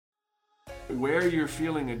where you're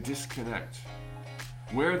feeling a disconnect,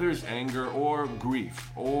 where there's anger or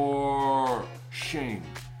grief or shame,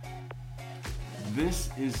 this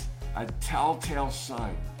is a telltale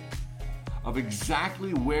sign of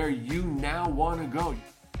exactly where you now want to go.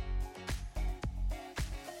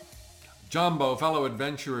 Jumbo, fellow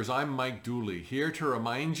adventurers, I'm Mike Dooley, here to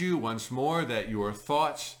remind you once more that your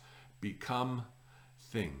thoughts become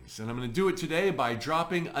things. And I'm going to do it today by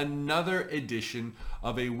dropping another edition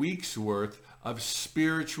of a week's worth of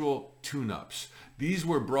spiritual tune-ups. These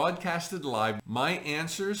were broadcasted live, my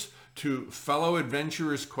answers to fellow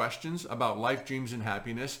adventurers' questions about life, dreams, and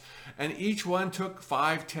happiness, and each one took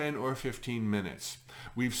 5, 10, or 15 minutes.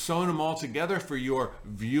 We've sewn them all together for your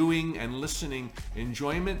viewing and listening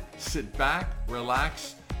enjoyment. Sit back,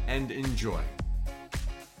 relax, and enjoy.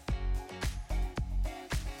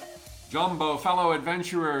 Jumbo, fellow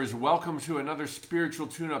adventurers, welcome to another spiritual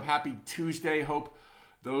tune-up. Happy Tuesday. Hope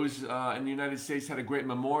those in the United States had a great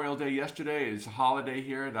Memorial Day yesterday. It's a holiday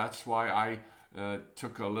here. That's why I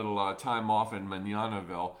took a little time off in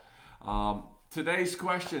Mananaville. Today's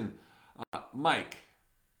question, Mike,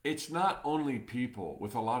 it's not only people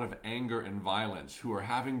with a lot of anger and violence who are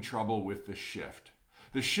having trouble with the shift.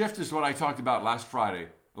 The shift is what I talked about last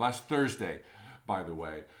Thursday, by the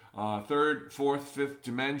way. Third, fourth, fifth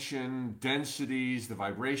dimension, densities, the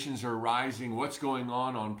vibrations are rising. What's going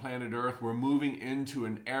on planet Earth? We're moving into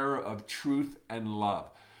an era of truth and love.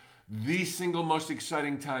 The single most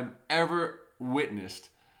exciting time ever witnessed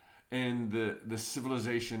in the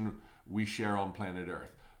civilization we share on planet Earth.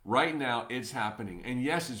 Right now, it's happening. And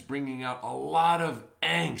yes, it's bringing out a lot of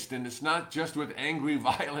angst. And it's not just with angry,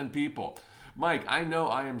 violent people. Mike, I know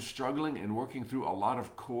I am struggling and working through a lot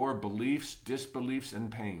of core beliefs, disbeliefs,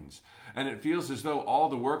 and pains. And it feels as though all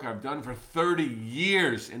the work I've done for 30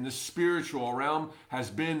 years in the spiritual realm has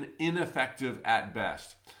been ineffective at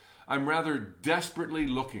best. I'm rather desperately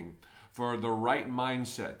looking for the right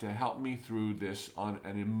mindset to help me through this on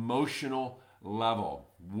an emotional level.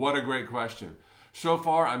 What a great question. So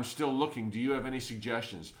far, I'm still looking. Do you have any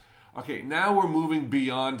suggestions? Okay, now we're moving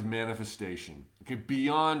beyond manifestation. Okay,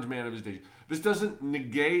 beyond manifestation. This doesn't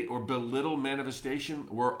negate or belittle manifestation.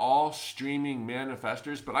 We're all streaming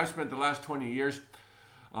manifestors, but I spent the last 20 years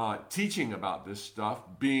teaching about this stuff,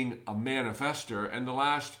 being a manifester, and the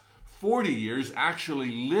last 40 years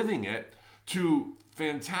actually living it to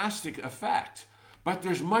fantastic effect. But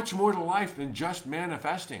there's much more to life than just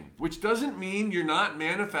manifesting, which doesn't mean you're not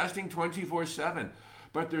manifesting 24/7.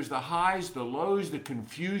 But there's the highs, the lows, the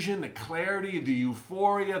confusion, the clarity, the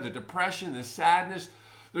euphoria, the depression, the sadness.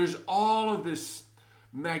 There's all of this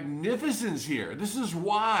magnificence here. This is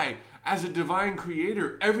why, as a divine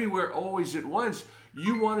creator, everywhere, always at once,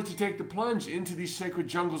 you wanted to take the plunge into these sacred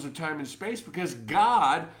jungles of time and space because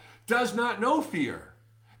God does not know fear.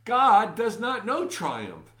 God does not know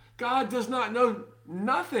triumph. God does not know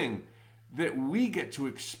nothing that we get to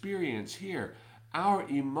experience here. Our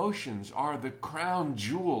emotions are the crown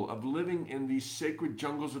jewel of living in these sacred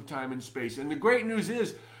jungles of time and space. And the great news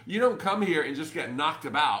is, you don't come here and just get knocked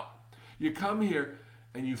about. You come here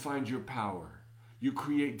and you find your power. You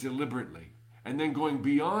create deliberately. And then going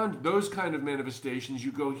beyond those kind of manifestations,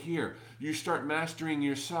 you go here. You start mastering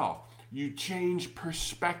yourself. You change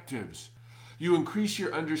perspectives. You increase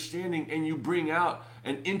your understanding and you bring out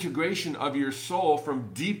an integration of your soul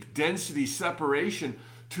from deep density separation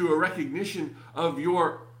to a recognition of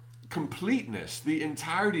your completeness, the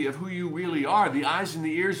entirety of who you really are. The eyes and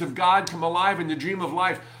the ears of God come alive in the dream of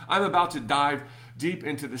life. I'm about to dive deep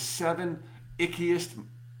into the 7 ickiest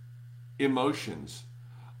emotions,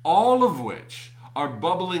 all of which are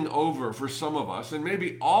bubbling over for some of us, and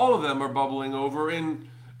maybe all of them are bubbling over in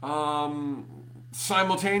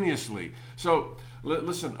simultaneously. So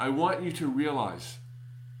listen, I want you to realize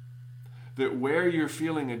that where you're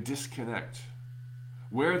feeling a disconnect,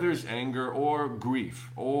 where there's anger or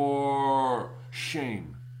grief or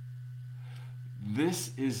shame,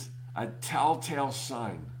 this is a telltale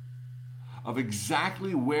sign of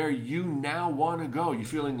exactly where you now want to go. You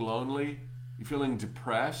feeling lonely? You feeling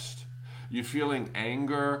depressed? You feeling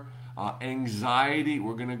anger, anxiety?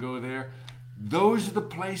 We're going to go there. Those are the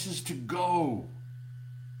places to go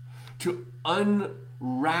to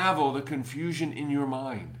unravel the confusion in your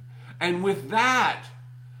mind. And with that,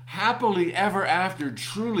 happily ever after,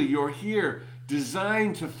 truly, you're here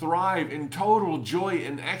designed to thrive in total joy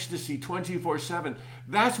and ecstasy 24/7.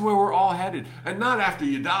 That's where we're all headed. And not after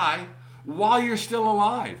you die, while you're still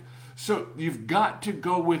alive. So you've got to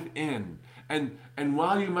go within. And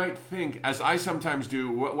while you might think, as I sometimes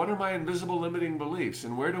do, what are my invisible limiting beliefs?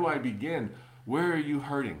 And where do I begin? Where are you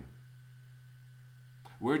hurting?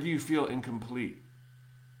 Where do you feel incomplete?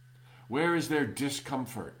 Where is there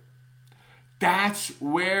discomfort? That's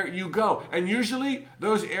where you go. And usually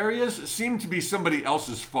those areas seem to be somebody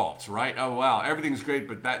else's faults, right? Oh, wow, everything's great,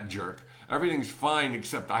 but that jerk. Everything's fine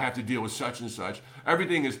except I have to deal with such and such.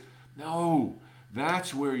 Everything is, no,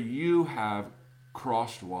 that's where you have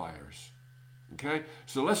crossed wires. Okay?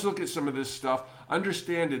 So let's look at some of this stuff.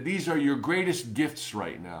 Understand that these are your greatest gifts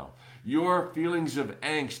right now. Your feelings of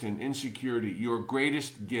angst and insecurity, your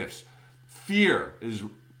greatest gifts. Fear is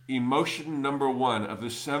emotion number 1 of the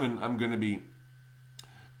 7 I'm going to be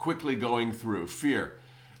quickly going through. Fear.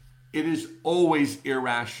 It is always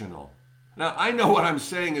irrational. Now, I know what I'm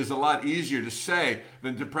saying is a lot easier to say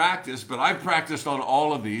than to practice, but I've practiced on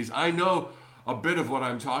all of these. I know a bit of what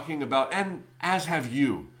I'm talking about, and as have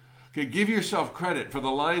you. Okay, give yourself credit for the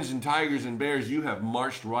lions and tigers and bears you have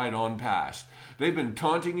marched right on past. They've been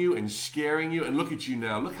taunting you and scaring you, and look at you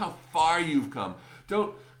now. Look how far you've come.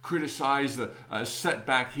 Don't criticize the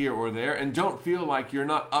setback here or there, and don't feel like you're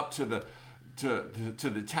not up to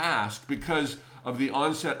the task because of the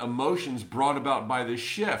onset emotions brought about by this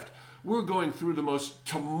shift. We're going through the most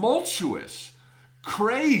tumultuous,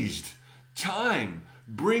 crazed time,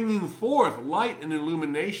 bringing forth light and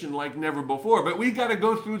illumination like never before. But we got to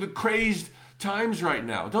go through the crazed times right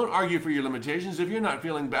now. Don't argue for your limitations. If you're not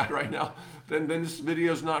feeling bad right now, then this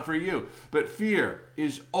video is not for you. But fear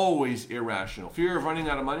is always irrational. Fear of running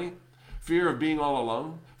out of money, fear of being all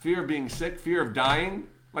alone, fear of being sick, fear of dying.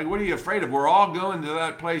 Like, what are you afraid of? We're all going to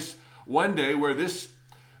that place one day where this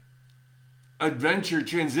adventure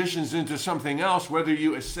transitions into something else, whether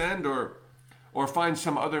you ascend or find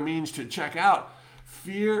some other means to check out.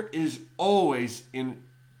 Fear is always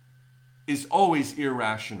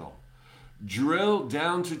irrational. Drill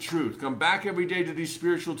down to truth. Come back every day to these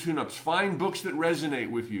spiritual tune-ups. Find books that resonate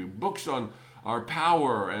with you. Books on our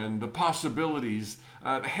power and the possibilities.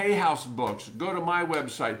 Hay House books. Go to my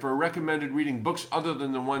website for a recommended reading. Books other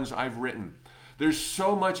than the ones I've written. There's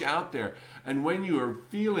so much out there. And when you are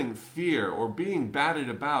feeling fear or being batted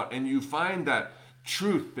about and you find that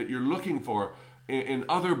truth that you're looking for in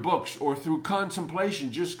other books or through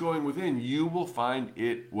contemplation just going within, you will find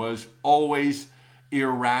it was always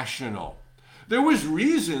irrational. There was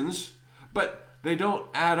reasons, but they don't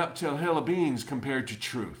add up to a hill of beans compared to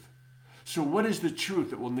truth. So what is the truth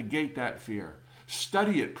that will negate that fear?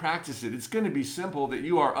 Study it, practice it. It's going to be simple that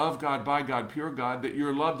you are of God, by God, pure God, that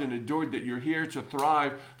you're loved and adored, that you're here to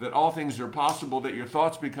thrive, that all things are possible, that your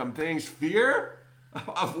thoughts become things. Fear?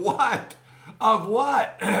 Of what? Of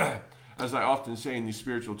what? As I often say in these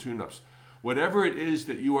spiritual tune-ups, whatever it is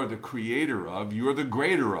that you are the creator of, you're the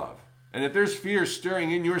greater of. And if there's fear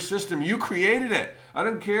stirring in your system, you created it. I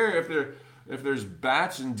don't care if there's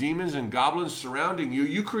bats and demons and goblins surrounding you,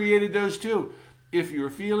 you created those too. If you're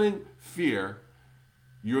feeling fear,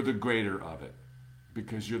 you're the greater of it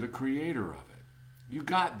because you're the creator of it. You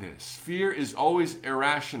got this. Fear is always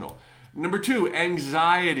irrational. Number 2,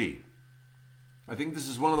 anxiety. I think this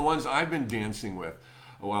is one of the ones I've been dancing with.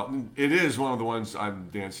 Well, it is one of the ones I'm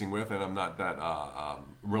dancing with, and I'm not that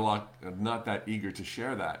not that eager to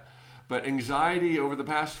share that. But anxiety over the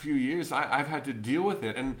past few years, I've had to deal with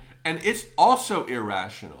it, and it's also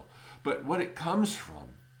irrational. But what it comes from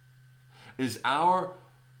is our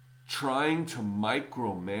trying to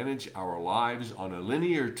micromanage our lives on a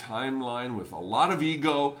linear timeline with a lot of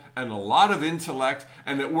ego and a lot of intellect,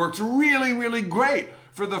 and it works really, really great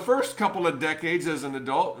for the first couple of decades as an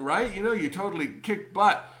adult, right? You know, you totally kicked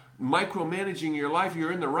butt micromanaging your life.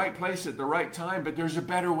 You're in the right place at the right time, but there's a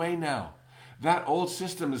better way now. That old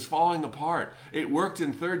system is falling apart. It worked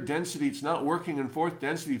in 3rd density. It's not working in 4th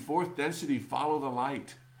density. 4th density, follow the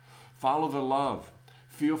light. Follow the love.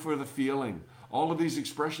 Feel for the feeling. All of these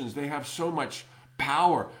expressions, they have so much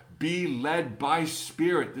power. Be led by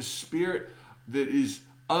Spirit, the Spirit that is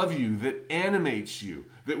of you, that animates you,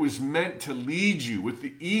 that was meant to lead you with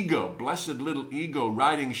the ego, blessed little ego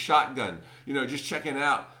riding shotgun, just checking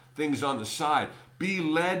out things on the side. Be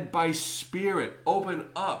led by Spirit. Open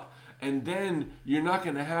up. And then you're not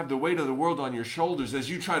going to have the weight of the world on your shoulders as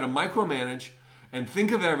you try to micromanage and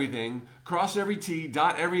think of everything, cross every T,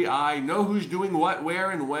 dot every I, know who's doing what,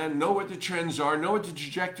 where, and when, know what the trends are, know what the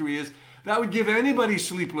trajectory is. That would give anybody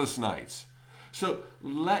sleepless nights. So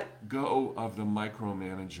let go of the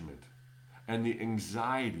micromanagement, and the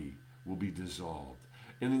anxiety will be dissolved.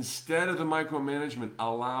 And instead of the micromanagement,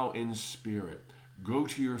 allow in Spirit. Go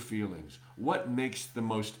to your feelings. What makes the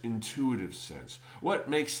most intuitive sense? What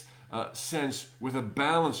makes sense with a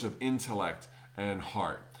balance of intellect and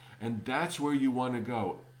heart? And that's where you want to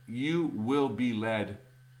go. You will be led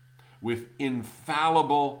with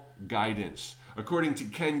infallible guidance. According to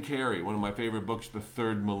Ken Carey, one of my favorite books, The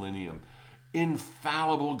Third Millennium,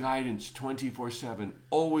 infallible guidance 24/7,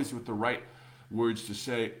 always with the right words to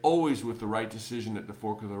say, always with the right decision at the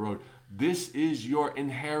fork of the road. This is your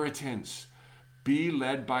inheritance. Be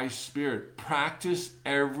led by Spirit. Practice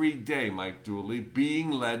every day, Mike Dooley,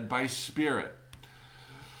 being led by Spirit.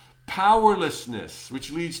 Powerlessness,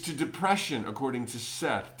 which leads to depression, according to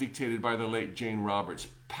Seth, dictated by the late Jane Roberts.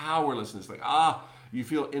 Powerlessness, like, you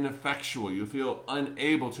feel ineffectual. You feel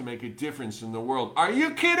unable to make a difference in the world. Are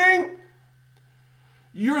you kidding?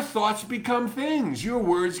 Your thoughts become things. Your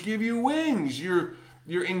words give you wings. You're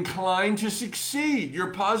inclined to succeed. Your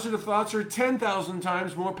positive thoughts are 10,000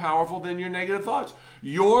 times more powerful than your negative thoughts.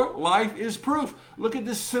 Your life is proof. Look at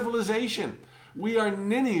this civilization. We are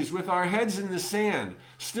ninnies with our heads in the sand,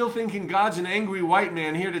 still thinking God's an angry white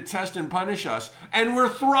man here to test and punish us, and we're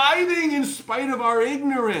thriving in spite of our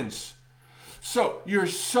ignorance. So you're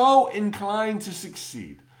so inclined to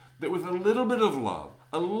succeed that with a little bit of love,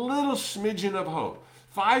 a little smidgen of hope,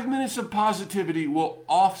 5 minutes of positivity will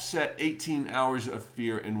offset 18 hours of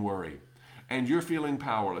fear and worry. And you're feeling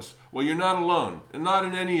powerless. Well, you're not alone, and not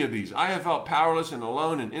in any of these. I have felt powerless and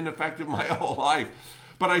alone and ineffective my whole life.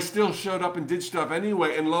 But I still showed up and did stuff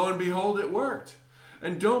anyway, and lo and behold, it worked.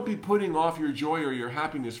 And don't be putting off your joy or your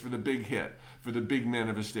happiness for the big hit, for the big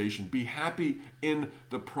manifestation. Be happy in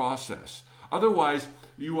the process. Otherwise,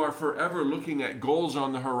 you are forever looking at goals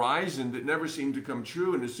on the horizon that never seem to come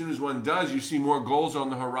true. And as soon as one does, you see more goals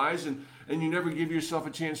on the horizon, and you never give yourself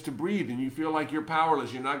a chance to breathe. And you feel like you're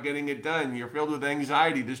powerless. You're not getting it done. You're filled with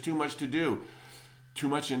anxiety. There's too much to do. Too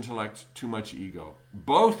much intellect, too much ego.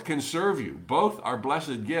 Both can serve you. Both are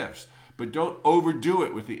blessed gifts. But don't overdo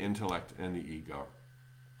it with the intellect and the ego.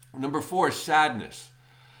 Number 4, sadness.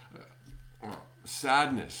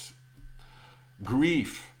 Sadness.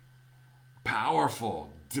 Grief. Powerful,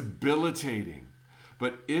 debilitating.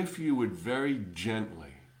 But if you would very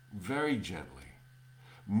gently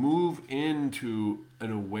move into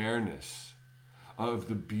an awareness of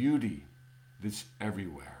the beauty that's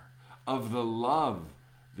everywhere, of the love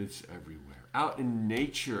that's everywhere, out in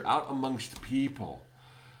nature, out amongst people,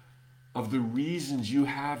 of the reasons you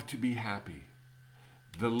have to be happy,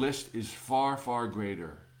 the list is far, far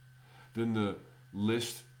greater than the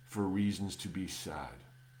list for reasons to be sad.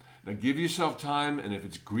 Now give yourself time, and if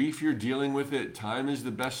it's grief you're dealing with it, time is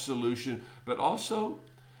the best solution, but also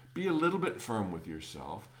be a little bit firm with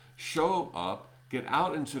yourself. Show up, get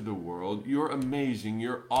out into the world. You're amazing,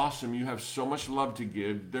 you're awesome, you have so much love to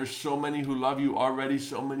give. There's so many who love you already,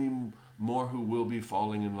 so many more who will be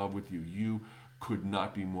falling in love with you. You could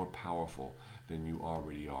not be more powerful than you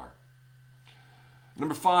already are.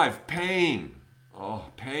 Number 5, pain. Oh,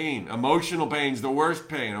 pain. Emotional pain's the worst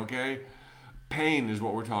pain, okay? Pain is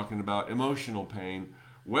what we're talking about, emotional pain,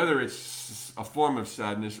 whether it's a form of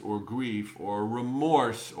sadness or grief or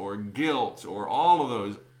remorse or guilt or all of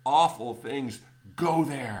those awful things. Go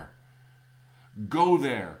there. Go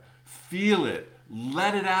there. Feel it.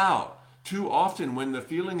 Let it out. Too often when the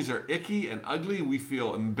feelings are icky and ugly, we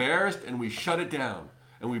feel embarrassed and we shut it down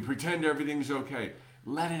and we pretend everything's okay.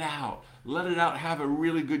 Let it out. Let it out. Have a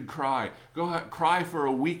really good cry. Go cry for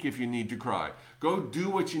a week if you need to cry. Go do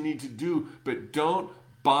what you need to do, but don't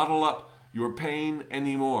bottle up your pain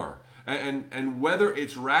anymore. And whether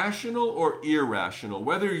it's rational or irrational,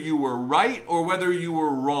 whether you were right or whether you were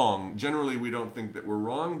wrong, generally we don't think that we're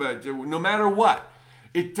wrong, but no matter what,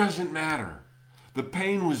 it doesn't matter. The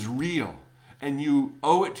pain was real, and you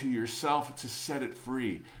owe it to yourself to set it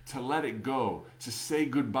free, to let it go, to say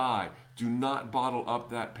goodbye. Do not bottle up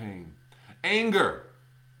that pain. Anger.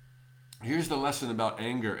 Here's the lesson about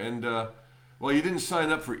anger. And, well, you didn't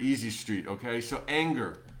sign up for Easy Street, okay? So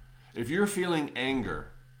anger. If you're feeling anger,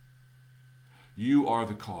 you are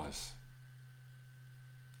the cause.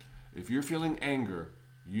 If you're feeling anger,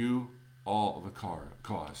 you are the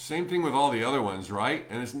cause. Same thing with all the other ones, right?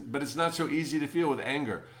 But it's not so easy to feel with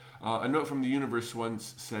anger. A note from the universe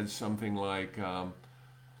once said something like,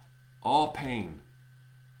 all pain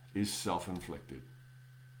is self-inflicted.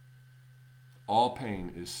 All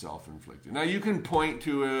pain is self-inflicted. Now you can point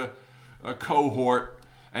to a cohort,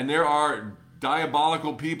 and there are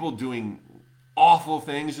diabolical people doing awful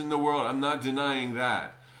things in the world. I'm not denying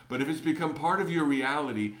that. But if it's become part of your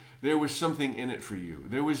reality, there was something in it for you.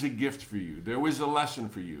 There was a gift for you. There was a lesson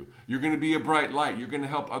for you. You're going to be a bright light. You're going to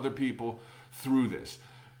help other people through this.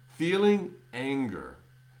 Feeling anger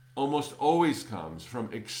almost always comes from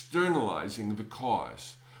externalizing the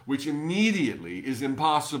cause, which immediately is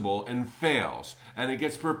impossible and fails. And it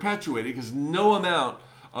gets perpetuated because no amount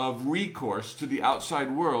of recourse to the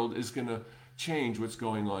outside world is going to change what's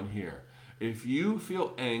going on here. If you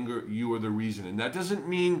feel anger, you are the reason. And that doesn't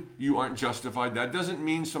mean you aren't justified. That doesn't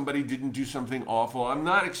mean somebody didn't do something awful. I'm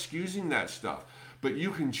not excusing that stuff. But you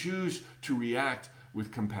can choose to react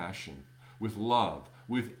with compassion, with love,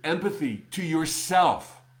 with empathy to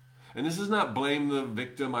yourself. And this is not blame the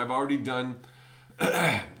victim. I've already done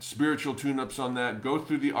spiritual tune-ups on that. Go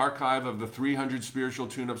through the archive of the 300 spiritual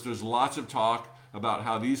tune-ups. There's lots of talk about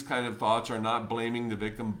how these kind of thoughts are not blaming the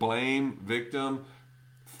victim. Blame, victim,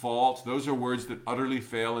 fault. Those are words that utterly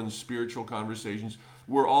fail in spiritual conversations.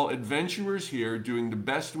 We're all adventurers here doing the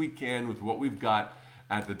best we can with what we've got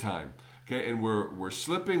at the time. Okay, and we're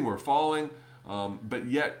slipping, we're falling, but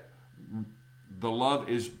yet the love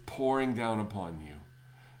is pouring down upon you.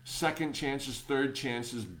 Second chances, third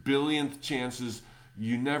chances, billionth chances.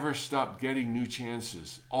 You never stop getting new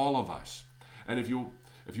chances, all of us. And if you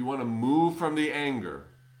want to move from the anger,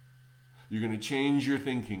 you're going to change your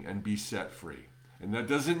thinking and be set free. And that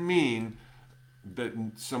doesn't mean that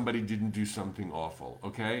somebody didn't do something awful,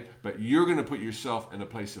 okay? But you're going to put yourself in a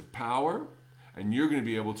place of power, and you're going to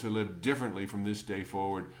be able to live differently from this day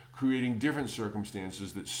forward, creating different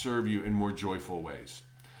circumstances that serve you in more joyful ways.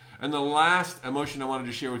 And the last emotion I wanted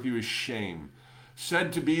to share with you is shame,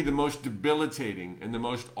 said to be the most debilitating and the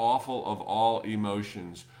most awful of all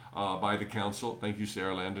emotions by the council. Thank you,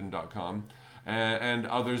 sarahlandon.com, and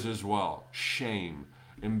others as well. Shame,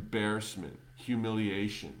 embarrassment,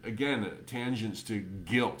 humiliation. Again, tangents to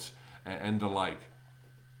guilt and the like.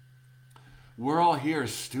 We're all here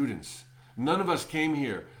as students. None of us came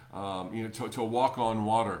here to walk on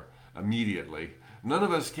water immediately. None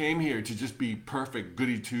of us came here to just be perfect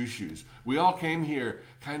goody two-shoes. We all came here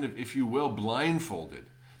kind of, if you will, blindfolded.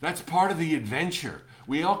 That's part of the adventure.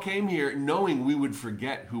 We all came here knowing we would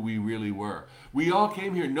forget who we really were. We all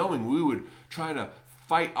came here knowing we would try to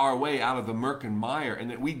fight our way out of the murk and mire,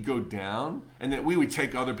 and that we'd go down, and that we would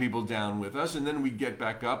take other people down with us, and then we'd get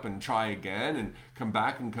back up and try again, and come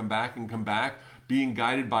back and come back and come back, being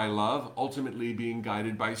guided by love, ultimately being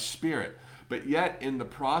guided by spirit. But yet, in the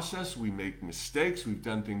process, we make mistakes. We've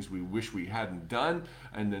done things we wish we hadn't done.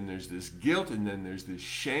 And then there's this guilt, and then there's this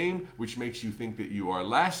shame, which makes you think that you are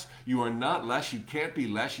less. You are not less. You can't be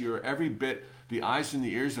less. You are every bit the eyes and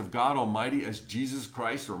the ears of God Almighty as Jesus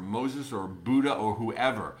Christ or Moses or Buddha or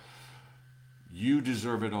whoever. You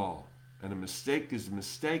deserve it all. And a mistake is a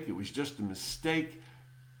mistake. It was just a mistake.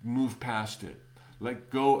 Move past it. Let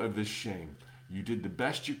go of this shame. You did the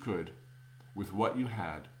best you could with what you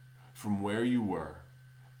had, from where you were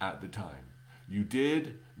at the time. You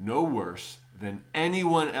did no worse than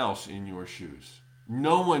anyone else in your shoes.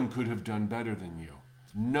 No one could have done better than you.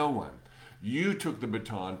 No one. You took the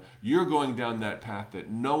baton. You're going down that path that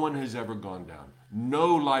no one has ever gone down.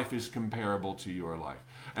 No life is comparable to your life.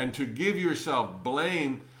 And to give yourself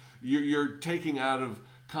blame, you're taking out of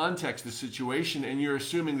context the situation, and you're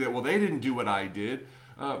assuming that, well, they didn't do what I did.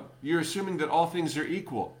 You're assuming that all things are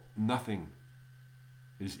equal. Nothing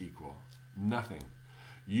is equal. Nothing.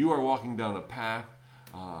 You are walking down a path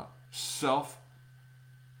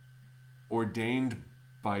self-ordained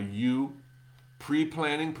by you,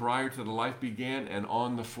 pre-planning prior to the life began, and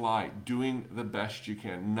on the fly, doing the best you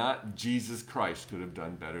can. Not Jesus Christ could have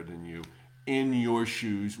done better than you in your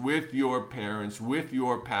shoes, with your parents, with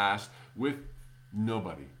your past, with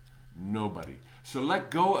nobody. Nobody. So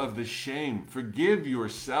let go of the shame. Forgive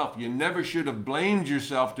yourself. You never should have blamed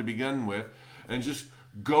yourself to begin with, and just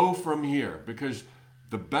go from here, because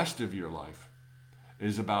the best of your life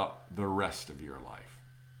is about the rest of your life.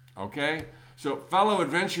 Okay? So, fellow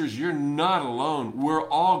adventurers, you're not alone. We're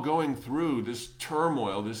all going through this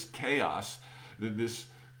turmoil, this chaos, this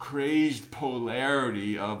crazed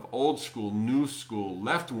polarity of old school, new school,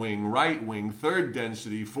 left wing, right wing, third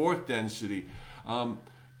density, fourth density.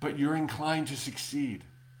 But you're inclined to succeed.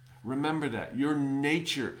 Remember that. Your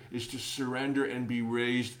nature is to surrender and be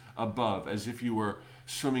raised above, as if you were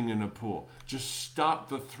swimming in a pool. Just stop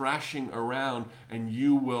the thrashing around, and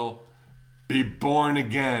you will be born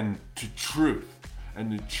again to truth,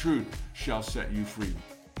 and the truth shall set you free.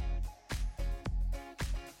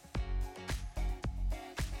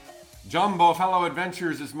 Jumbo, fellow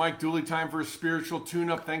adventurers, it's Mike Dooley. Time for a spiritual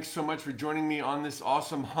tune-up. Thanks so much for joining me on this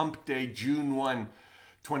awesome hump day, June 1,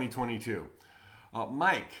 2022.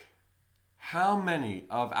 Mike, how many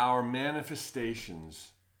of our manifestations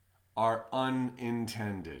are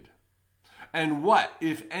unintended? And what,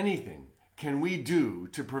 if anything, can we do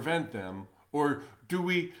to prevent them? Or what do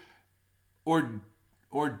we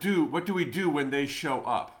do when they show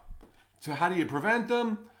up? So how do you prevent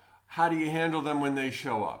them? How do you handle them when they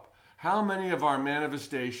show up? How many of our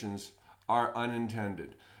manifestations are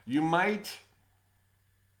unintended? You might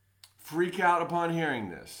freak out upon hearing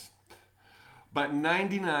this, But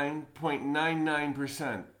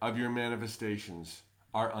 99.99% of your manifestations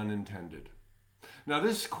are unintended. Now,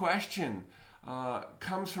 this question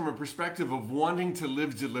comes from a perspective of wanting to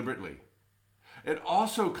live deliberately. It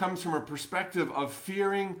also comes from a perspective of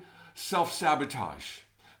fearing self-sabotage.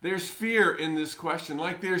 There's fear in this question,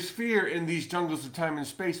 like there's fear in these jungles of time and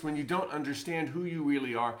space when you don't understand who you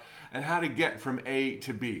really are and how to get from A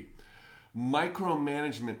to B.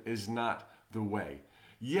 Micromanagement is not the way.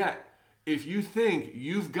 Yet, if you think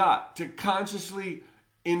you've got to consciously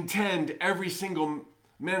intend every single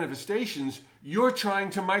manifestations, you're trying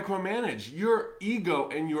to micromanage. Your ego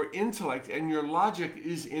and your intellect and your logic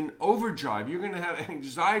is in overdrive. You're going to have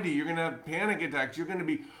anxiety. You're going to have panic attacks. You're going to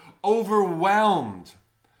be overwhelmed.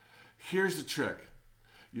 Here's the trick.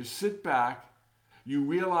 You sit back. You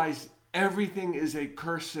realize everything is a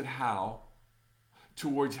cursed how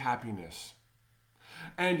towards happiness.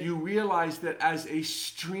 And you realize that as a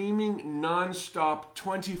streaming, nonstop,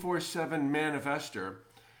 24/7 manifester,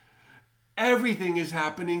 everything is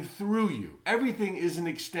happening through you. Everything is an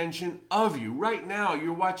extension of you. Right now,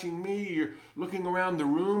 you're watching me, you're looking around the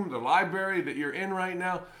room, the library that you're in right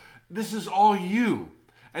now. This is all you.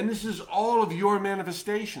 And this is all of your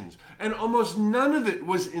manifestations. And almost none of it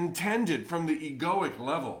was intended from the egoic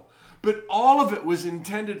level. But all of it was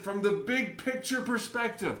intended from the big picture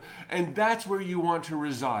perspective. And that's where you want to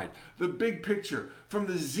reside. The big picture, from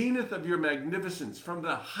the zenith of your magnificence, from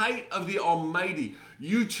the height of the Almighty.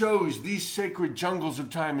 You chose these sacred jungles of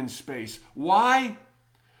time and space. Why?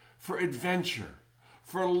 For adventure,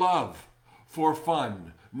 for love, for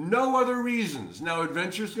fun. No other reasons. Now,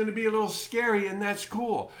 adventure is going to be a little scary, and that's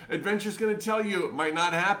cool. Adventure is going to tell you it might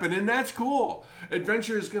not happen, and that's cool.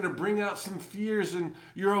 Adventure is going to bring out some fears, and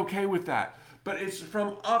you're okay with that. But it's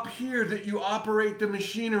from up here that you operate the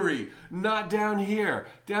machinery, not down here.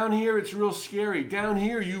 Down here, it's real scary. Down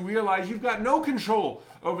here, you realize you've got no control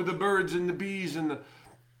over the birds and the bees and the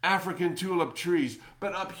African tulip trees.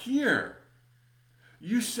 But up here,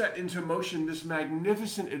 you set into motion this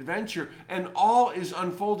magnificent adventure, and all is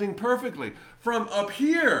unfolding perfectly. From up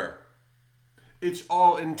here, it's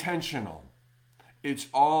all intentional. It's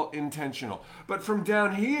all intentional. But from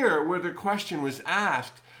down here, where the question was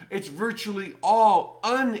asked, it's virtually all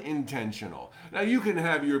unintentional. Now, you can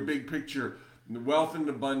have your big picture, wealth and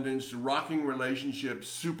abundance, rocking relationships,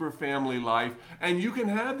 super family life, and you can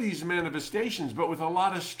have these manifestations, but with a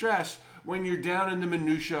lot of stress when you're down in the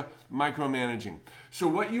minutia micromanaging. So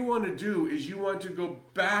what you want to do is you want to go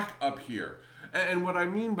back up here. And what I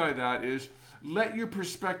mean by that is let your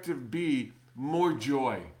perspective be more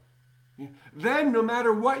joy. Then no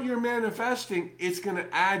matter what you're manifesting, it's going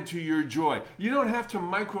to add to your joy. You don't have to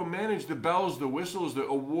micromanage the bells, the whistles, the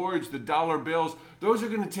awards, the dollar bills. Those are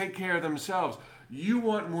going to take care of themselves. You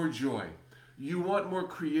want more joy. You want more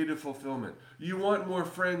creative fulfillment. You want more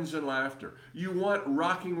friends and laughter. You want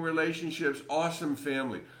rocking relationships, awesome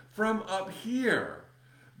family. From up here,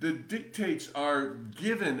 the dictates are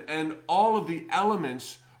given and all of the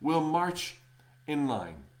elements will march in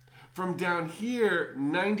line. From down here,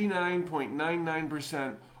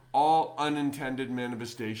 99.99% all unintended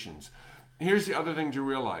manifestations. Here's the other thing to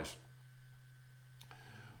realize.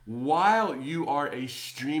 While you are a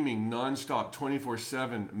streaming, nonstop,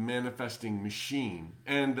 24/7 manifesting machine,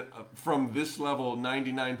 and from this level,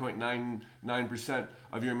 99.99%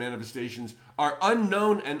 of your manifestations are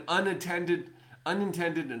unknown and unintended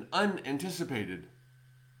and unanticipated,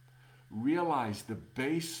 realize the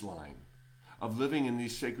baseline of living in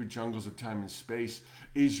these sacred jungles of time and space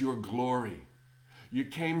is your glory. You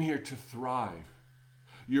came here to thrive.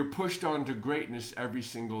 You're pushed on to greatness every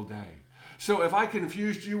single day. So if I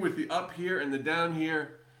confused you with the up here and the down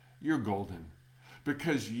here, you're golden.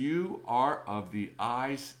 Because you are of the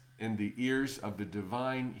eyes and the ears of the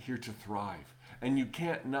divine, here to thrive. And you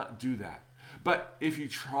can't not do that. But if you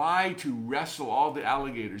try to wrestle all the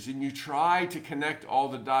alligators and you try to connect all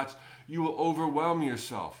the dots, you will overwhelm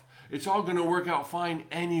yourself. It's all going to work out fine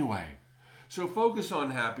anyway. So focus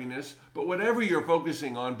on happiness, but whatever you're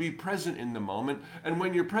focusing on, be present in the moment. And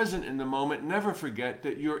when you're present in the moment, never forget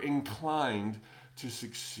that you're inclined to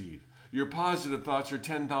succeed. Your positive thoughts are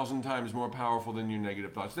 10,000 times more powerful than your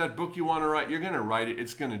negative thoughts. That book you want to write, you're going to write it.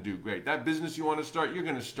 It's going to do great. That business you want to start, you're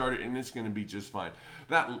going to start it, and it's going to be just fine.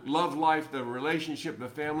 That love life, the relationship, the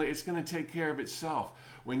family, it's going to take care of itself.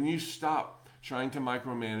 When you stop trying to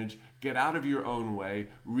micromanage, get out of your own way,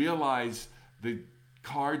 realize the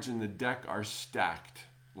cards in the deck are stacked.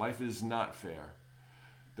 Life is not fair.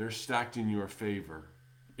 They're stacked in your favor.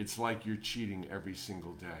 It's like you're cheating every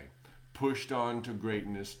single day. Pushed on to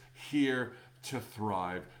greatness, here to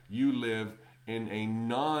thrive. You live in a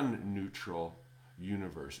non-neutral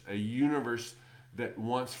universe, a universe that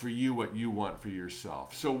wants for you what you want for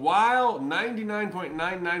yourself. So while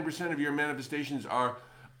 99.99% of your manifestations are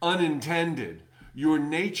unintended, your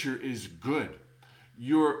nature is good.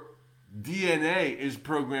 Your DNA is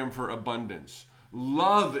programmed for abundance.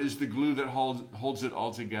 Love is the glue that holds it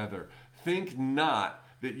all together. Think not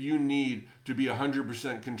that you need to be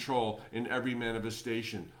 100% control in every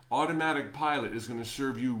manifestation. Automatic pilot is going to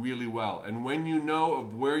serve you really well. And when you know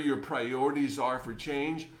of where your priorities are for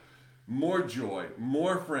change, more joy,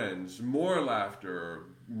 more friends, more laughter,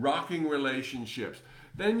 rocking relationships,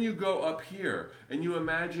 then you go up here and you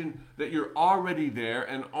imagine that you're already there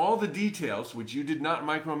and all the details, which you did not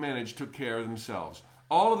micromanage, took care of themselves.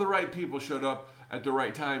 All of the right people showed up at the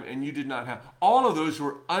right time and you did not have. All of those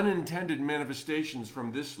were unintended manifestations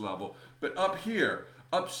from this level. But up here,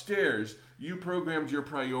 upstairs, you programmed your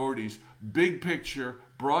priorities, big picture,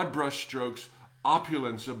 broad brush strokes,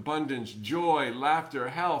 opulence, abundance, joy, laughter,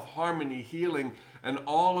 health, harmony, healing, and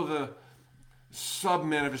all of the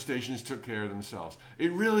sub-manifestations took care of themselves.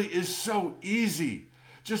 It really is so easy.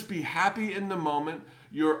 Just be happy in the moment.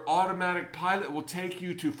 Your automatic pilot will take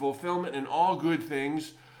you to fulfillment in all good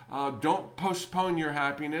things. Don't postpone your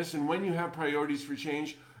happiness. And when you have priorities for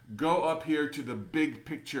change, go up here to the big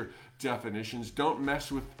picture definitions. Don't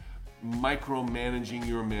mess with micromanaging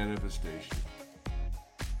your manifestation.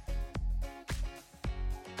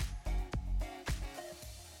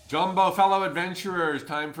 Jumbo fellow adventurers,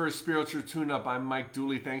 time for a spiritual tune-up. I'm Mike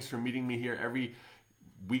Dooley. Thanks for meeting me here every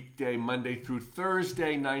weekday, Monday through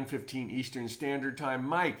Thursday, 9:15 Eastern Standard Time.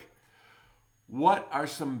 Mike, what are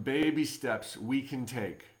some baby steps we can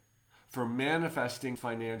take for manifesting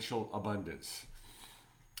financial abundance?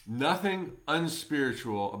 Nothing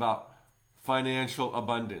unspiritual about financial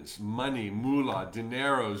abundance. Money, moolah,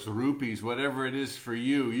 dineros, rupees, whatever it is for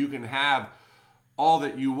you. You can have all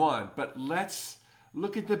that you want, but let's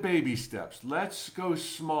look at the baby steps. Let's go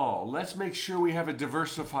small. Let's make sure we have a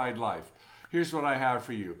diversified life. Here's what I have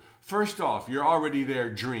for you. First off, you're already there,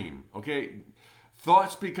 dream, okay?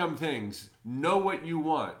 Thoughts become things. Know what you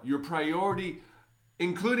want. Your priority,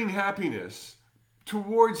 including happiness,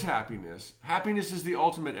 towards happiness. Happiness is the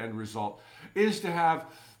ultimate end result, is to have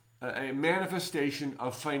a manifestation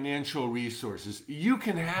of financial resources. You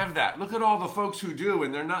can have that. Look at all the folks who do,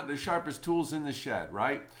 and they're not the sharpest tools in the shed,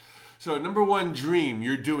 right? So number one, dream,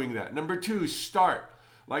 you're doing that. Number two, start.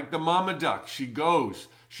 Like the mama duck, she goes.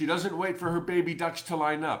 She doesn't wait for her baby ducks to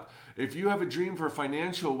line up. If you have a dream for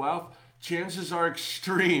financial wealth, chances are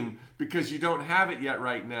extreme because you don't have it yet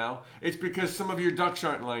right now. It's because some of your ducks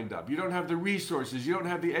aren't lined up. You don't have the resources. You don't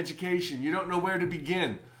have the education. You don't know where to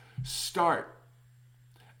begin. Start.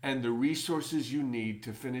 And the resources you need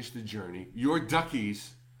to finish the journey, your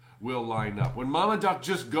duckies will line up. When mama duck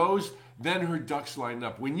just goes, then her ducks line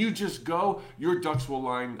up. When you just go, your ducks will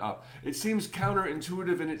line up. It seems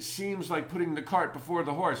counterintuitive and it seems like putting the cart before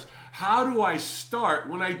the horse. How do I start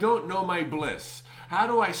when I don't know my bliss? How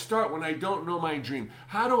do I start when I don't know my dream?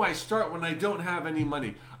 How do I start when I don't have any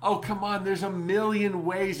money? Oh, come on, there's a million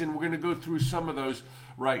ways and we're going to go through some of those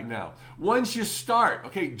right now. Once you start,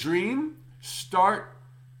 okay, dream, start,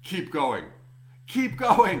 keep going. Keep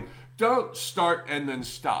going. Don't start and then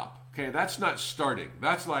stop. Okay, that's not starting.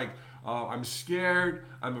 That's like, I'm scared,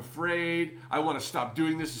 I'm afraid, I want to stop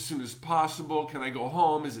doing this as soon as possible. Can I go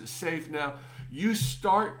home? Is it safe now? You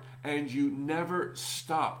start and you never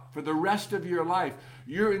stop. For the rest of your life,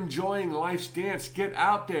 you're enjoying life's dance. Get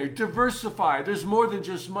out there, diversify. There's more than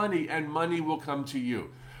just money, and money will come to you.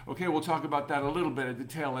 Okay, we'll talk about that a little bit at the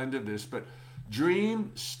tail end of this, but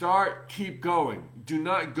dream, start, keep going. Do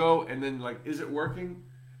not go and then like, is it working?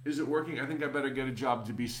 Is it working? I think I better get a job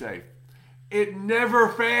to be safe. It never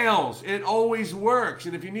fails. It always works.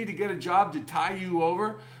 And if you need to get a job to tide you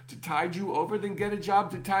over, then get a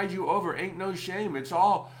job to tide you over. Ain't no shame. It's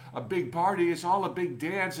all a big party. It's all a big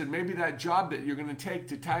dance. And maybe that job that you're going to take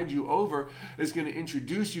to tide you over is going to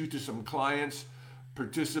introduce you to some clients,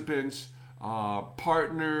 participants,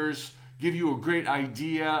 partners, give you a great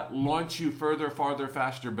idea, launch you further, farther,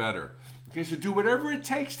 faster, better. Okay, so do whatever it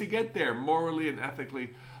takes to get there, morally and ethically,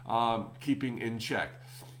 keeping in check.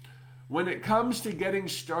 When it comes to getting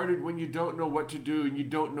started, when you don't know what to do and you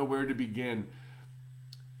don't know where to begin,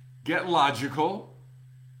 get logical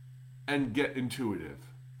and get intuitive.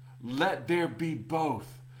 Let there be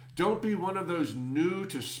both. Don't be one of those new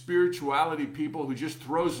to spirituality people who just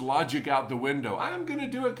throws logic out the window. I'm going to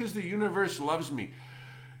do it because the universe loves me.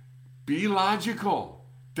 Be logical.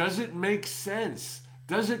 Does it make sense?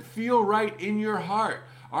 Does it feel right in your heart?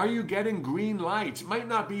 Are you getting green lights? It might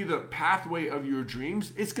not be the pathway of your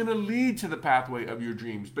dreams. It's going to lead to the pathway of your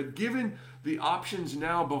dreams. But given the options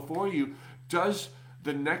now before you, Does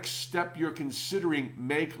the next step you're considering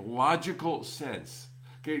make logical sense?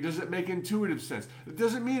 Okay, does it make intuitive sense? It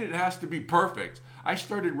doesn't mean it has to be perfect. I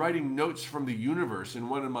started writing notes from the universe in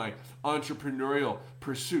one of my entrepreneurial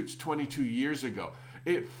pursuits 22 years ago.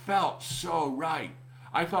 It felt so right.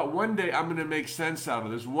 I thought one day I'm going to make sense out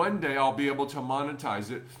of this. One day I'll be able to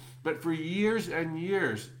monetize it. But for years and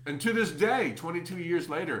years, and to this day, 22 years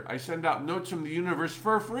later, I send out notes from the universe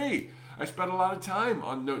for free. I spent a lot of time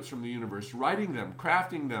on notes from the universe, writing them,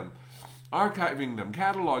 crafting them, archiving them,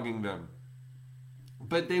 cataloging them.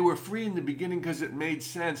 But they were free in the beginning because it made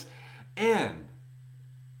sense. And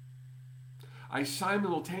I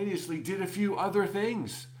simultaneously did a few other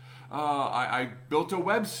things. I built a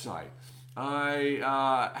website.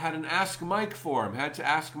 I had an Ask Mike forum, had to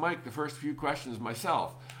ask Mike the first few questions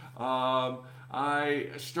myself. I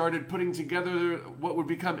started putting together what would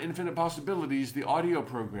become Infinite Possibilities, the audio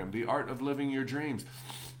program, The Art of Living Your Dreams.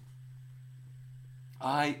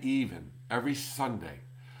 I even, every Sunday,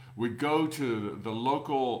 would go to the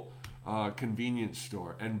local convenience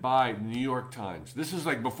store and buy New York Times. This is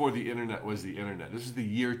like before the internet was the internet. This is the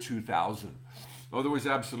year 2000. Oh, there was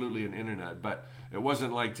absolutely an internet, but it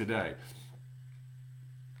wasn't like today.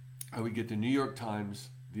 I would get the New York Times,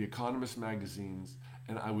 the Economist magazines,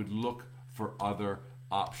 and I would look for other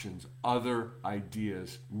options, other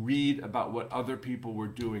ideas, read about what other people were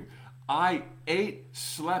doing. I ate,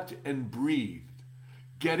 slept, and breathed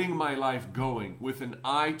getting my life going with an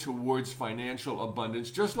eye towards financial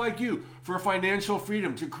abundance, just like you, for financial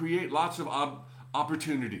freedom, to create lots of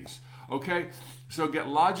opportunities. Okay? So get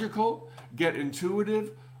logical, get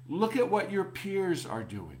intuitive, look at what your peers are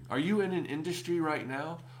doing. Are you in an industry right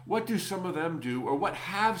now? What do some of them do, or what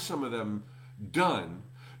have some of them done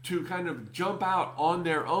to kind of jump out on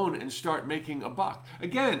their own and start making a buck?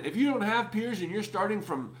 Again, if you don't have peers and you're starting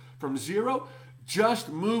from zero, just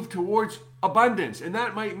move towards abundance. And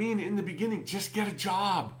that might mean in the beginning, just get a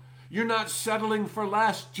job. You're not settling for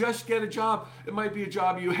less. Just get a job. It might be a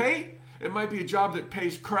job you hate. It might be a job that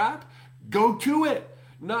pays crap. Go to it.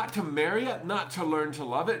 Not to marry it, not to learn to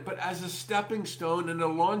love it, but as a stepping stone and a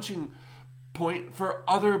launching point for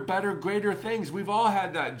other, better, greater things. We've all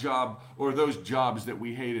had that job or those jobs that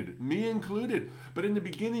we hated, me included. But in the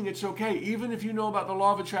beginning, it's okay. Even if you know about the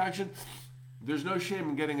law of attraction, there's no shame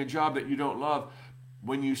in getting a job that you don't love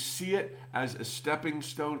when you see it as a stepping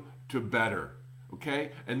stone to better,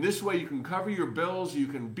 okay? And this way you can cover your bills, you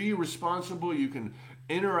can be responsible, you can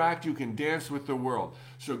interact, you can dance with the world.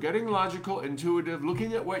 So getting logical, intuitive,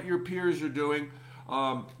 looking at what your peers are doing,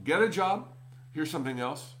 get a job. Here's something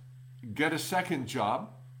else. Get a second job.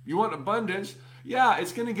 You want abundance? Yeah,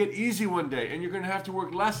 it's going to get easy one day, and you're going to have to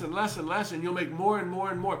work less and less and less, and you'll make more and more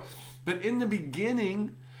and more. But in the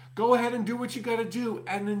beginning, go ahead and do what you got to do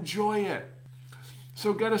and enjoy it.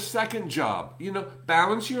 So get a second job.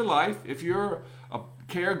 Balance your life. If you're a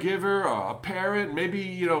caregiver or a parent,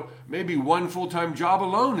 maybe one full-time job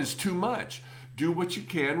alone is too much. Do what you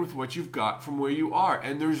can with what you've got from where you are.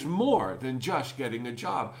 And there's more than just getting a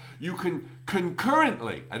job. You can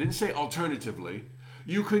concurrently, I didn't say alternatively,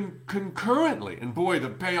 you can concurrently, and boy, the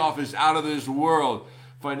payoff is out of this world.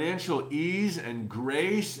 Financial ease and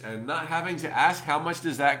grace and not having to ask how much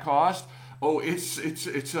does that cost. Oh,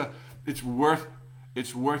 it's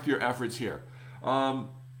worth your efforts here.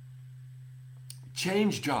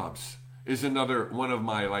 Change jobs is another one of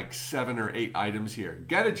my 7 or 8 items here.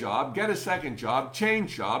 Get a job, get a second job,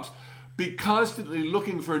 change jobs, be constantly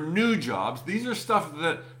looking for new jobs. These are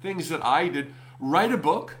things that I did. Write a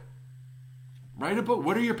book. Write a book.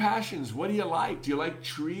 What are your passions? What do you like? Do you like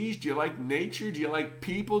trees? Do you like nature? Do you like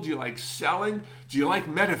people? Do you like selling? Do you like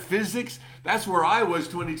metaphysics? That's where I was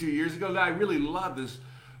 22 years ago. I really love this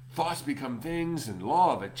thoughts become things and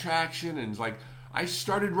law of attraction. And I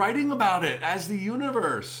started writing about it as the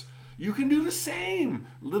universe. You can do the same.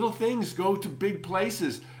 Little things go to big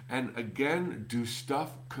places. And again, do stuff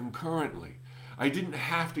concurrently. I didn't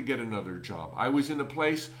have to get another job. I was in a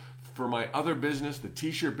place for my other business, the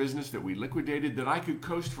t-shirt business that we liquidated, that I could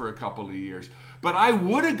coast for a couple of years. But I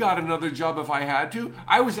would have got another job if I had to.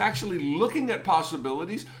 I was actually looking at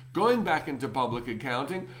possibilities, going back into public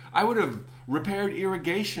accounting. I would have repaired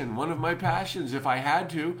irrigation, one of my passions, if I had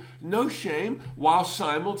to. No shame, while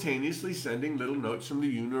simultaneously sending little notes from the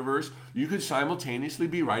universe. You could simultaneously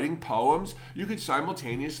be writing poems. You could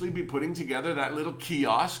simultaneously be putting together that little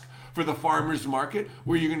kiosk for the farmer's market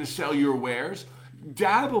where you're going to sell your wares.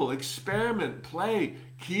 Dabble, experiment, play,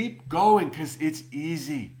 keep going, because it's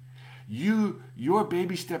easy. Your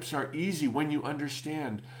baby steps are easy when you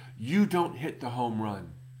understand you don't hit the home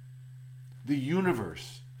run. The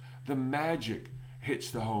universe, the magic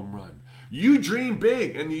hits the home run. You dream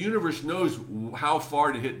big, and the universe knows how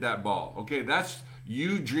far to hit that ball. Okay, that's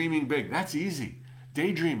you dreaming big. That's easy.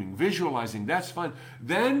 Daydreaming, visualizing, that's fun.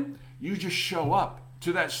 Then you just show up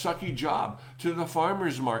to that sucky job, to the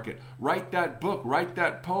farmer's market. Write that book, write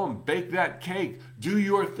that poem, bake that cake, do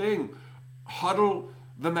your thing, huddle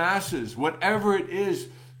the masses, whatever it is.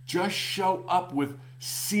 Just show up with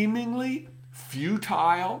seemingly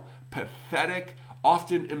futile, pathetic,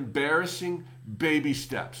 often embarrassing baby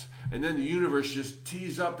steps. And then the universe just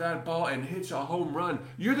tees up that ball and hits a home run.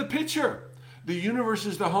 You're the pitcher. The universe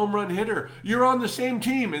is the home run hitter. You're on the same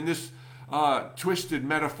team in this twisted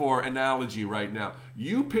metaphor analogy right now.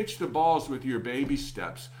 You pitch the balls with your baby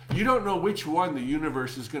steps. You don't know which one the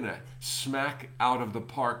universe is going to smack out of the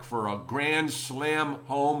park for a grand slam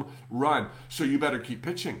home run. So you better keep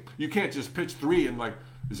pitching. You can't just pitch 3 and like,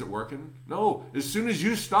 is it working? No. As soon as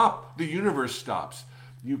you stop, the universe stops.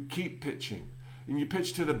 You keep pitching. And you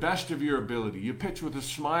pitch to the best of your ability. You pitch with a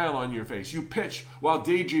smile on your face. You pitch while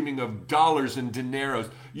daydreaming of dollars and dineros.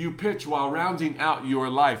 You pitch while rounding out your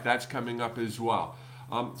life. That's coming up as well.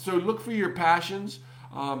 So look for your passions.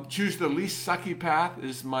 Choose the least sucky path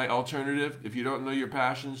is my alternative. If you don't know your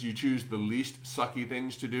passions, you choose the least sucky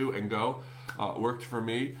things to do and go. Worked for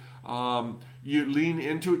me. You lean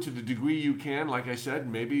into it to the degree you can. Like I said,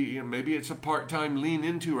 maybe it's a part-time lean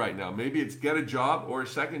into right now. Maybe it's get a job or a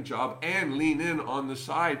second job and lean in on the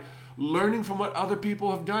side, learning from what other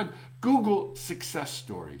people have done. Google success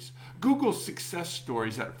stories. Google success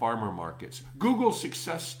stories at farmer markets. Google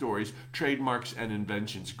success stories, trademarks and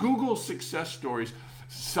inventions. Google success stories,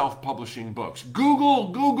 self-publishing books.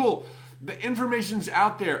 Google. The information's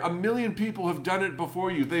out there. 1 million people have done it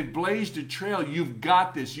before you. They've blazed a trail. You've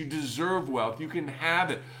got this. You deserve wealth. You can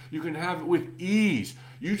have it. You can have it with ease.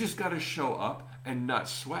 You just got to show up and not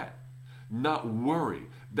sweat, not worry.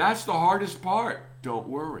 That's the hardest part. Don't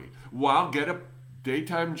worry. While get a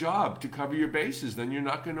daytime job to cover your bases. Then you're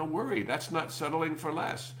not going to worry. That's not settling for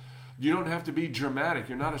less. You don't have to be dramatic.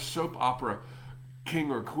 You're not a soap opera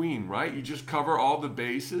king or queen, right? You just cover all the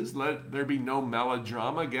bases. Let there be no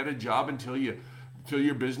melodrama. Get a job until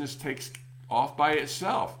your business takes off by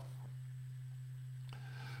itself.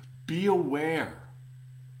 Be aware.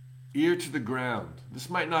 Ear to the ground. This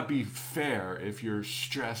might not be fair if you're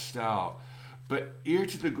stressed out, but ear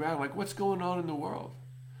to the ground, like what's going on in the world?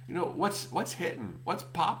 You know, what's hitting? What's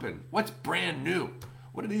popping? What's brand new?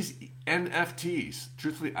 What are these NFTs?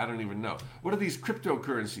 Truthfully, I don't even know. What are these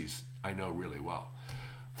cryptocurrencies? I know really well.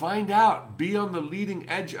 Find out, be on the leading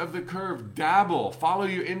edge of the curve, dabble, follow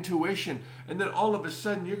your intuition, and then all of a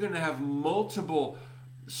sudden you're going to have multiple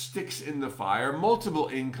sticks in the fire, multiple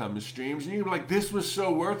income streams, and you're like, this was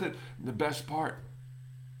so worth it. And the best part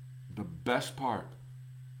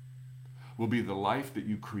will be the life that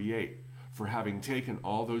you create for having taken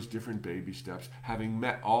all those different baby steps, having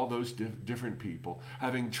met all those different people,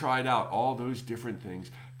 having tried out all those different things.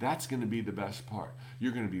 That's going to be the best part.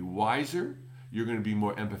 You're going to be wiser, you're going to be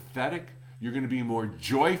more empathetic, you're going to be more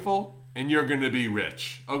joyful, and you're going to be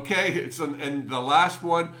rich. Okay? And the last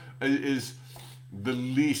one is the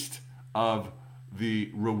least of the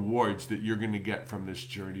rewards that you're going to get from this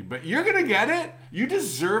journey. But you're going to get it. You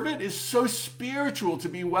deserve it. It's so spiritual to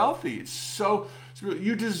be wealthy. It's so spiritual.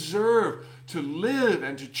 You deserve to live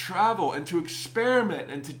and to travel and to experiment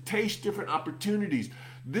and to taste different opportunities.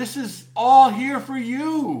 This is all here for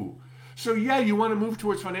you. So yeah, you want to move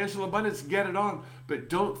towards financial abundance, get it on. But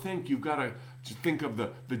don't think you've got to think of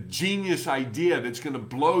the genius idea that's going to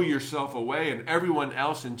blow yourself away and everyone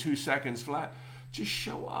else in 2 seconds flat. Just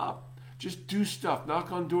show up. Just do stuff.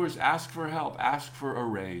 Knock on doors. Ask for help. Ask for a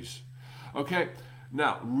raise. Okay?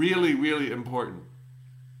 Now, really, really important.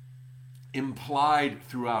 Implied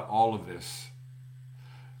throughout all of this,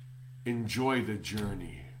 enjoy the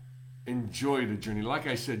journey. Enjoy the journey. Like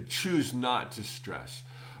I said, choose not to stress.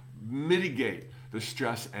 Mitigate the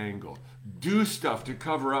stress angle. Do stuff to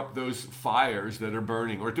cover up those fires that are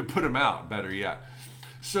burning, or to put them out, better yet,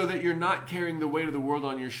 so that you're not carrying the weight of the world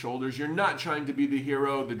on your shoulders. You're not trying to be the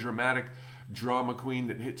hero, the dramatic drama queen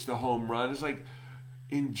that hits the home run. It's like,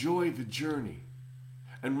 enjoy the journey.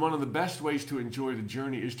 And one of the best ways to enjoy the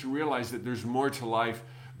journey is to realize that there's more to life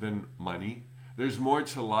than money. There's more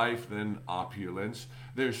to life than opulence.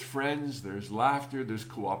 There's friends, there's laughter, there's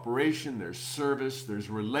cooperation, there's service, there's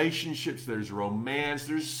relationships, there's romance.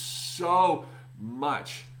 There's so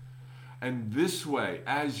much. And this way,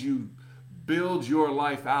 as you build your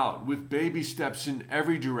life out with baby steps in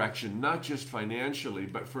every direction, not just financially,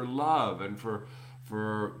 but for love and for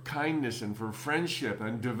kindness and for friendship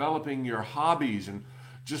and developing your hobbies and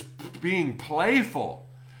just being playful,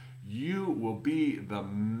 you will be the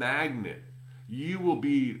magnet. You will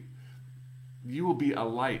be you will be a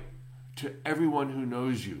light to everyone who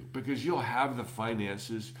knows you, because you'll have the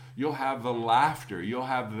finances, you'll have the laughter, you'll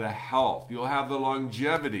have the health, you'll have the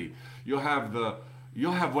longevity, you'll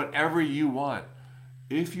have whatever you want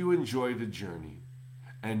if you enjoy the journey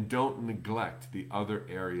and don't neglect the other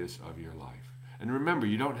areas of your life. And remember,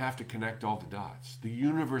 you don't have to connect all the dots. The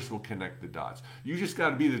universe will connect the dots. You just got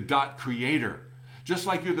to be the dot creator. Just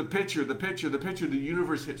like you're the pitcher, the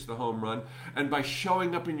universe hits the home run. And by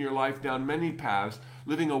showing up in your life down many paths,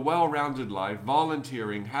 living a well-rounded life,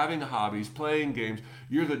 volunteering, having hobbies, playing games,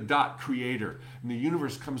 you're the dot creator. And the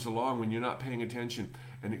universe comes along when you're not paying attention,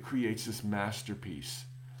 and it creates this masterpiece.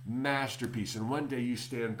 And one day you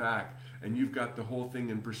stand back and you've got the whole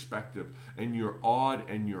thing in perspective, and you're awed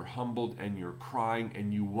and you're humbled and you're crying,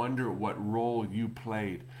 and you wonder what role you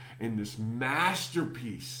played in this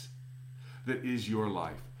masterpiece that is your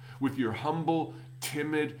life. With your humble,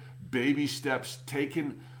 timid baby steps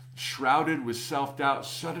taken, shrouded with self-doubt,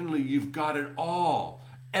 suddenly you've got it all.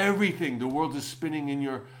 Everything. The world is spinning in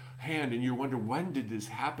your hand, and you wonder, when did this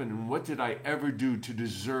happen, and what did I ever do to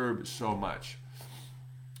deserve so much?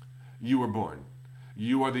 You were born.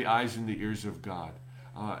 You are the eyes and the ears of God.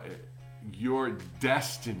 Your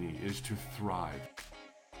destiny is to thrive.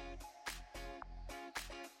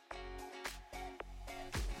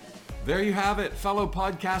 There you have it, fellow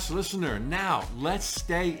podcast listener. Now, let's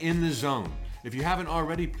stay in the zone. If you haven't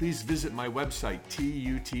already, please visit my website,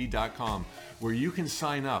 tut.com, where you can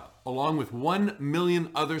sign up, along with 1 million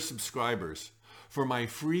other subscribers, for my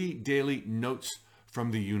free daily notes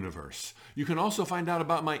from the universe. You can also find out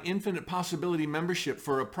about my Infinite Possibility membership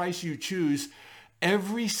for a price you choose.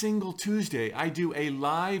 Every single Tuesday, I do a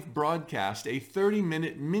live broadcast, a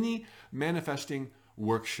 30-minute mini manifesting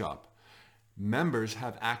workshop. Members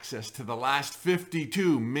have access to the last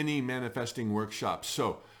 52 mini manifesting workshops.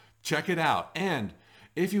 So check it out. And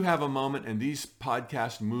if you have a moment and these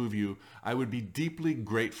podcasts move you, I would be deeply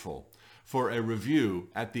grateful for a review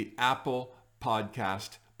at the Apple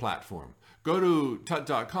Podcast platform. Go to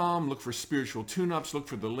tut.com, look for Spiritual Tune-Ups, look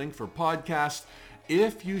for the link for podcasts.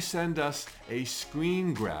 If you send us a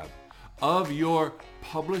screen grab of your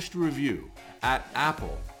published review at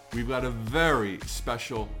Apple, we've got a very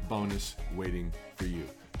special bonus waiting for you.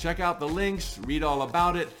 Check out the links, read all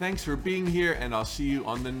about it. Thanks for being here, and I'll see you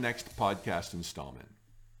on the next podcast installment.